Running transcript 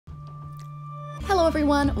Hello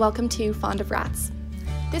everyone, welcome to Fondofrats.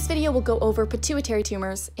 This video will go over pituitary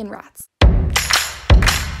tumors in rats.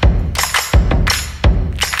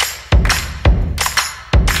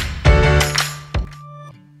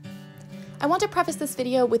 I want to preface this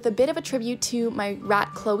video with a bit of a tribute to my rat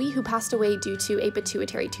Chloe, who passed away due to a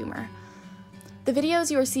pituitary tumor. The videos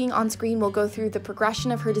you are seeing on screen will go through the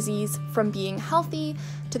progression of her disease from being healthy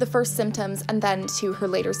to the first symptoms and then to her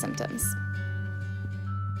later symptoms.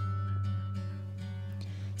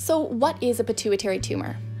 So what is a pituitary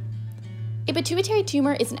tumor? A pituitary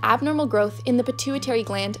tumor is an abnormal growth in the pituitary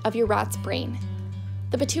gland of your rat's brain.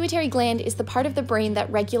 The pituitary gland is the part of the brain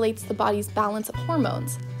that regulates the body's balance of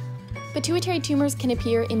hormones. Pituitary tumors can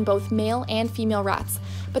appear in both male and female rats,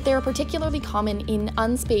 but they are particularly common in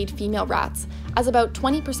unspayed female rats, as about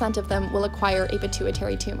 20% of them will acquire a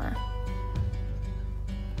pituitary tumor.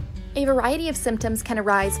 A variety of symptoms can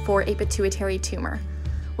arise for a pituitary tumor.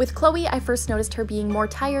 With Chloe, I first noticed her being more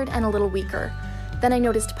tired and a little weaker. Then I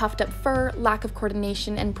noticed puffed up fur, lack of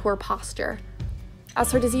coordination, and poor posture.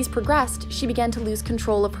 As her disease progressed, she began to lose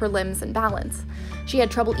control of her limbs and balance. She had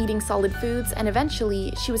trouble eating solid foods, and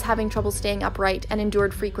eventually, she was having trouble staying upright and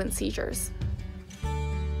endured frequent seizures.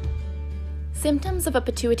 Symptoms of a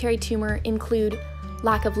pituitary tumor include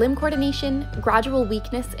lack of limb coordination, gradual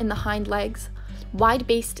weakness in the hind legs,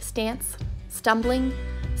 wide-based stance, stumbling,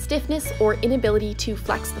 stiffness or inability to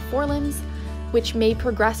flex the forelimbs, which may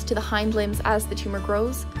progress to the hind limbs as the tumor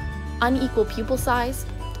grows, unequal pupil size,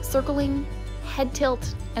 circling, head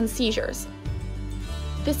tilt, and seizures.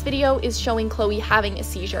 This video is showing Chloe having a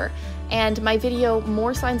seizure, and my video,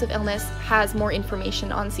 More Signs of Illness, has more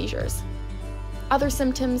information on seizures. Other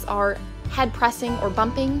symptoms are head pressing or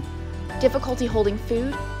bumping, difficulty holding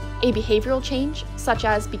food, a behavioral change, such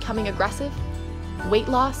as becoming aggressive, weight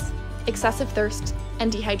loss, excessive thirst,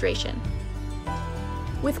 and dehydration.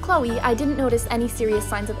 With Chloe, I didn't notice any serious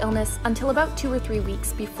signs of illness until about 2 or 3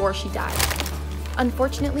 weeks before she died.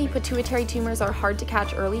 Unfortunately, pituitary tumors are hard to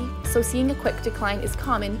catch early, so seeing a quick decline is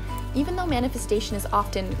common, even though manifestation is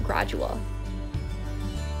often gradual.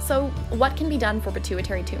 So, what can be done for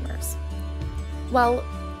pituitary tumors? Well,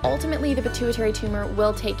 ultimately the pituitary tumor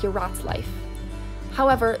will take your rat's life.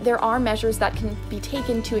 However, there are measures that can be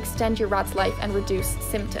taken to extend your rat's life and reduce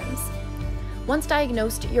symptoms. Once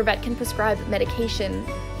diagnosed, your vet can prescribe medication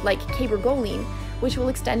like cabergoline, which will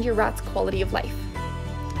extend your rat's quality of life.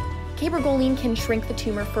 Cabergoline can shrink the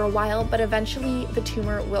tumor for a while, but eventually the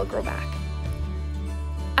tumor will grow back.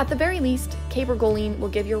 At the very least, cabergoline will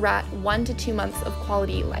give your rat 1 to 2 months of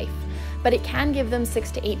quality life, but it can give them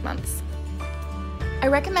 6 to 8 months. I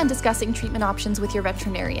recommend discussing treatment options with your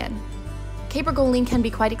veterinarian. Cabergoline can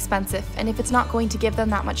be quite expensive, and if it's not going to give them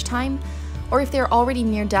that much time, or if they're already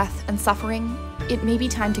near death and suffering, it may be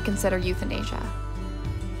time to consider euthanasia.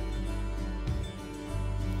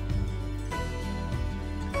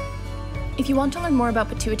 If you want to learn more about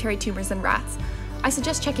pituitary tumors in rats, I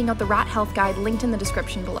suggest checking out the Rat Health Guide linked in the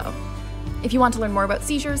description below. If you want to learn more about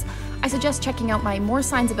seizures, I suggest checking out my More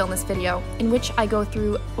Signs of Illness video, in which I go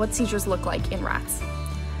through what seizures look like in rats.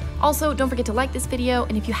 Also, don't forget to like this video,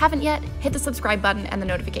 and if you haven't yet, hit the subscribe button and the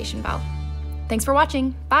notification bell. Thanks for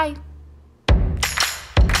watching, bye!